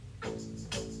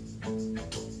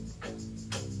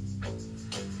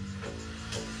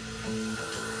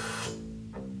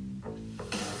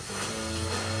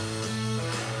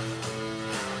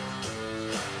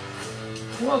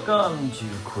Welcome to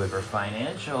Quiver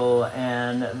Financial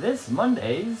and this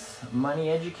Monday's Money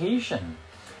Education.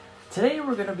 Today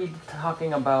we're going to be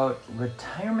talking about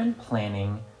retirement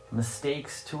planning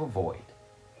mistakes to avoid.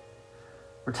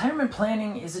 Retirement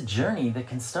planning is a journey that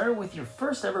can start with your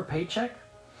first ever paycheck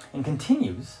and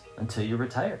continues until you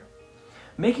retire.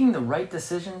 Making the right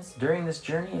decisions during this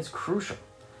journey is crucial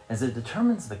as it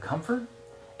determines the comfort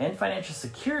and financial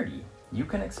security you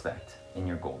can expect in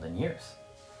your golden years.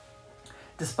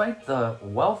 Despite the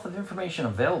wealth of information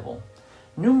available,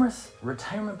 numerous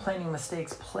retirement planning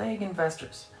mistakes plague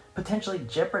investors, potentially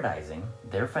jeopardizing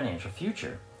their financial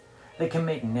future. They can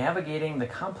make navigating the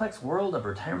complex world of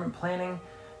retirement planning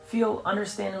feel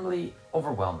understandably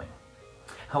overwhelming.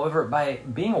 However, by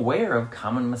being aware of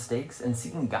common mistakes and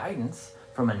seeking guidance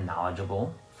from a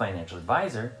knowledgeable financial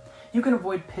advisor, you can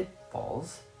avoid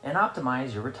pitfalls and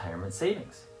optimize your retirement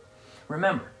savings.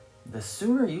 Remember, the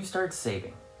sooner you start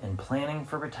saving and planning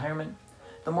for retirement,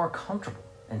 the more comfortable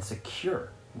and secure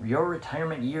your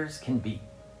retirement years can be.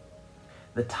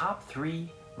 The top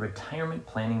 3 retirement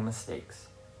planning mistakes.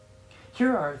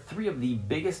 Here are 3 of the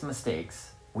biggest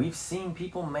mistakes we've seen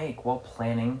people make while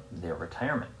planning their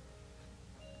retirement.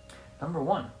 Number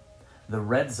 1, the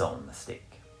red zone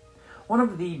mistake. One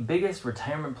of the biggest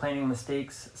retirement planning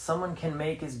mistakes someone can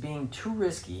make is being too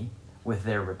risky with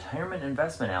their retirement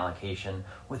investment allocation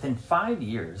within 5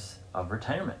 years of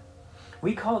retirement.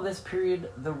 We call this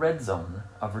period the red zone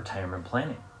of retirement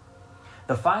planning.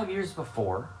 The 5 years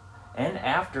before and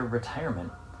after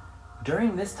retirement,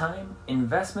 during this time,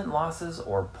 investment losses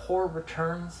or poor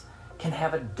returns can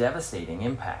have a devastating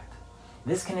impact.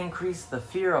 This can increase the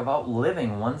fear of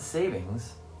outliving one's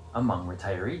savings among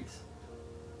retirees.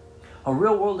 A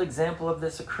real-world example of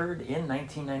this occurred in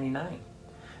 1999.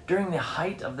 During the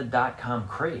height of the dot-com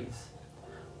craze,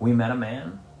 we met a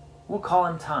man, we'll call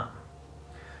him Tom.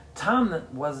 Tom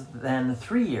was then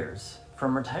 3 years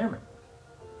from retirement.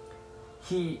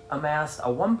 He amassed a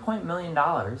 $1 million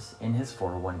in his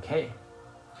 401k.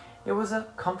 It was a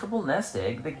comfortable nest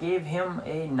egg that gave him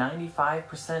a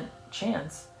 95%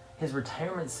 chance his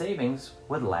retirement savings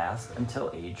would last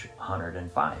until age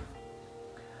 105.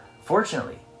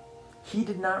 Fortunately, he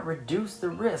did not reduce the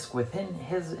risk within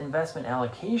his investment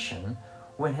allocation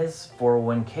when his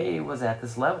 401k was at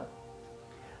this level.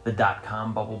 The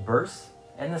dot-com bubble burst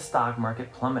and the stock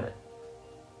market plummeted.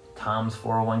 Tom's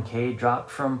 401k dropped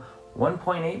from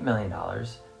 $1.8 million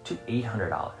to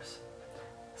 $800.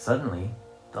 Suddenly,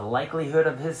 the likelihood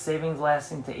of his savings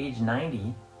lasting to age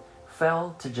 90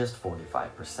 fell to just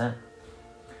 45%.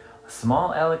 A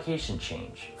small allocation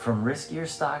change from riskier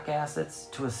stock assets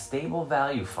to a stable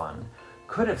value fund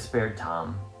could have spared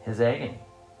Tom his agony.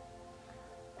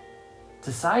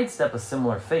 To sidestep a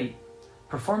similar fate,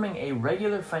 performing a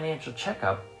regular financial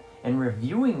checkup and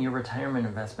reviewing your retirement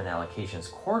investment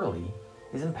allocations quarterly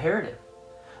is imperative.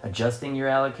 Adjusting your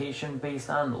allocation based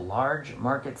on large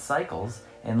market cycles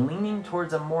and leaning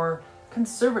towards a more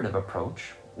conservative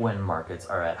approach when markets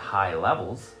are at high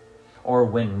levels or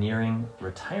when nearing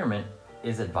retirement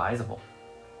is advisable.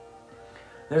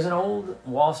 There's an old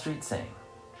Wall Street saying,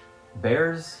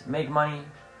 bears make money,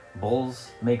 bulls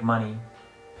make money,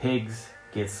 pigs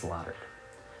get slaughtered.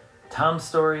 Tom's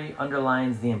story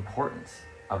underlines the importance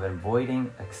of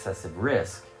avoiding excessive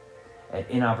risk at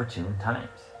inopportune times.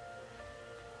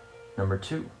 Number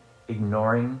 2,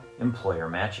 ignoring employer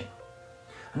matching.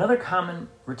 Another common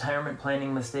retirement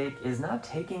planning mistake is not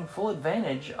taking full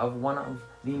advantage of one of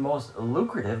the most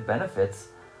lucrative benefits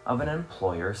of an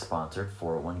employer-sponsored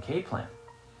 401k plan,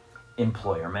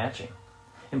 employer matching.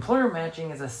 Employer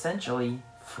matching is essentially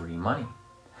free money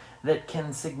that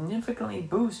can significantly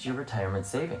boost your retirement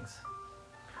savings.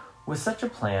 With such a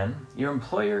plan, your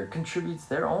employer contributes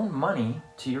their own money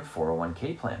to your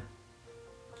 401k plan.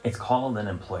 It's called an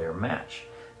employer match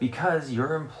because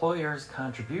your employer's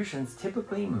contributions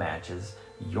typically matches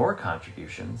your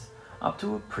contributions up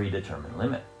to a predetermined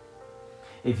limit.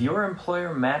 If your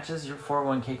employer matches your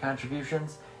 401k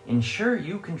contributions, ensure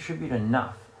you contribute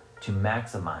enough to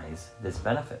maximize this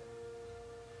benefit.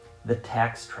 The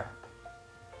tax trap.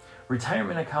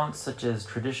 Retirement accounts such as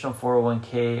traditional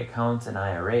 401k accounts and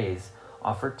IRAs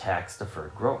offer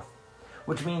tax-deferred growth,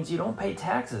 which means you don't pay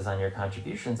taxes on your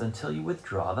contributions until you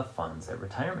withdraw the funds at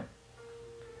retirement.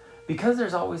 Because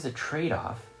there's always a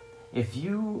trade-off, if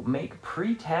you make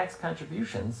pre-tax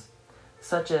contributions,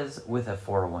 such as with a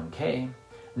 401k,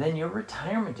 then your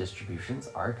retirement distributions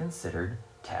are considered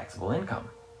taxable income.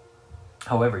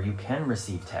 However, you can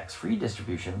receive tax-free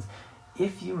distributions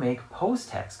if you make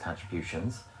post-tax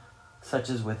contributions, such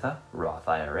as with a Roth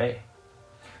IRA.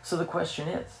 So the question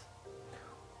is,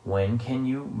 when can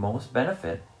you most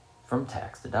benefit from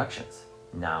tax deductions,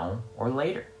 now or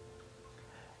later.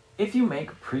 If you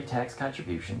make pre-tax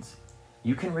contributions,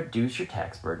 you can reduce your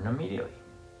tax burden immediately.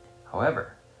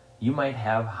 However, you might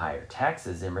have higher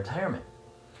taxes in retirement.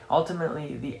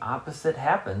 Ultimately, the opposite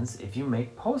happens if you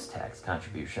make post-tax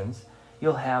contributions.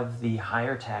 You'll have the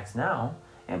higher tax now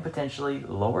and potentially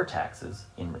lower taxes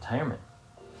in retirement.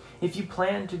 If you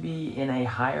plan to be in a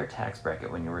higher tax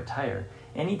bracket when you retire,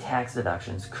 any tax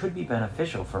deductions could be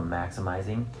beneficial for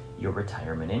maximizing your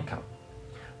retirement income.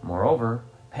 Moreover,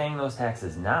 paying those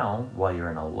taxes now while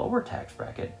you're in a lower tax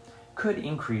bracket could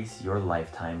increase your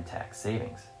lifetime tax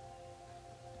savings.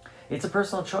 It's a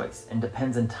personal choice and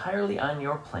depends entirely on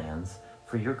your plans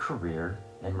for your career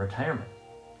and retirement.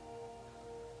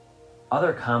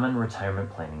 Other common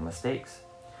retirement planning mistakes.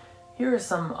 Here are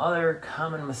some other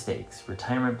common mistakes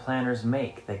retirement planners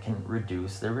make that can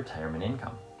reduce their retirement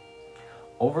income.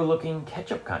 Overlooking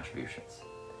catch-up contributions.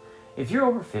 If you're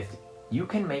over 50, you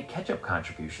can make catch-up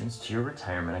contributions to your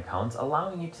retirement accounts,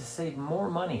 allowing you to save more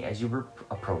money as you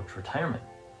approach retirement.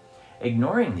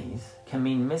 Ignoring these can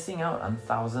mean missing out on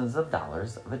thousands of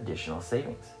dollars of additional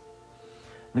savings.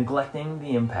 Neglecting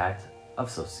the impact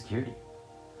of Social Security.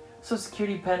 Social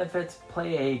Security benefits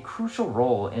play a crucial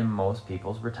role in most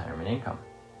people's retirement income.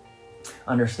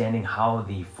 Understanding how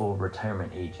the full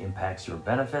retirement age impacts your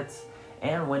benefits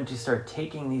and when to start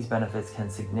taking these benefits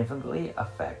can significantly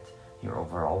affect your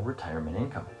overall retirement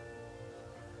income.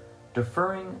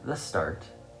 Deferring the start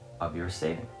of your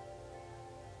saving.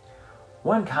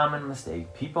 One common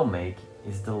mistake people make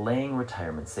is delaying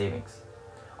retirement savings,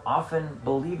 often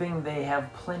believing they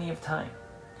have plenty of time.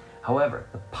 However,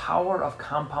 the power of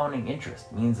compounding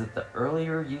interest means that the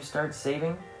earlier you start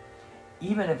saving,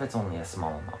 even if it's only a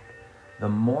small amount, the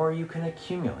more you can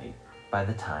accumulate by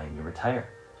the time you retire.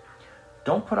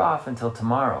 Don't put off until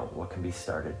tomorrow what can be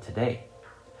started today.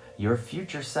 Your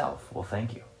future self will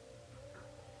thank you.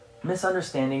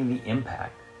 Misunderstanding the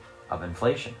impact of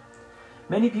inflation.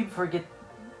 Many people forget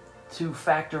to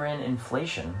factor in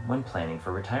inflation when planning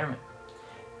for retirement.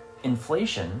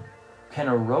 Inflation can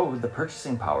erode the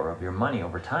purchasing power of your money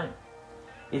over time.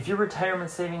 If your retirement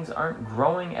savings aren't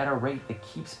growing at a rate that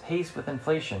keeps pace with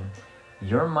inflation,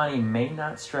 your money may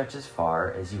not stretch as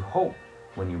far as you hope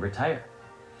when you retire.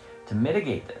 To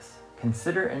mitigate this,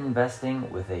 consider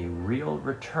investing with a real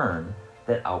return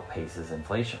that outpaces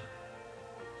inflation.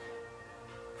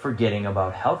 Forgetting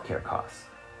about healthcare costs.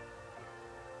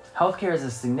 Healthcare is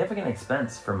a significant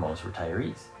expense for most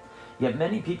retirees, yet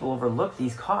many people overlook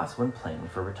these costs when planning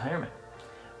for retirement.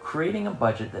 Creating a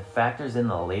budget that factors in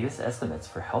the latest estimates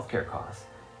for healthcare costs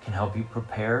can help you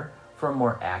prepare for a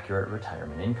more accurate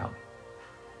retirement income.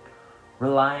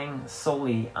 Relying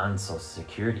solely on Social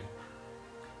Security.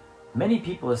 Many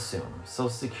people assume Social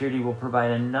Security will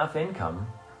provide enough income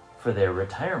for their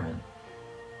retirement.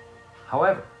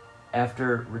 However,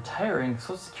 after retiring,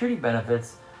 Social Security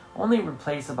benefits only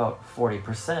replace about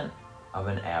 40% of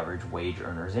an average wage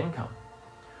earner's income.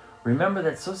 Remember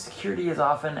that Social Security is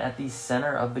often at the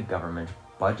center of the government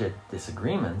budget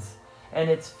disagreements, and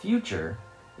its future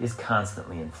is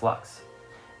constantly in flux.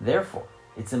 Therefore,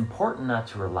 it's important not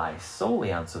to rely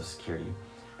solely on Social Security,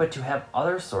 but to have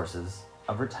other sources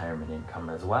of retirement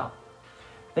income as well.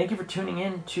 Thank you for tuning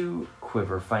in to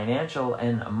Quiver Financial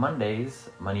and Monday's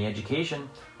Money Education.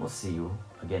 We'll see you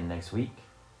again next week.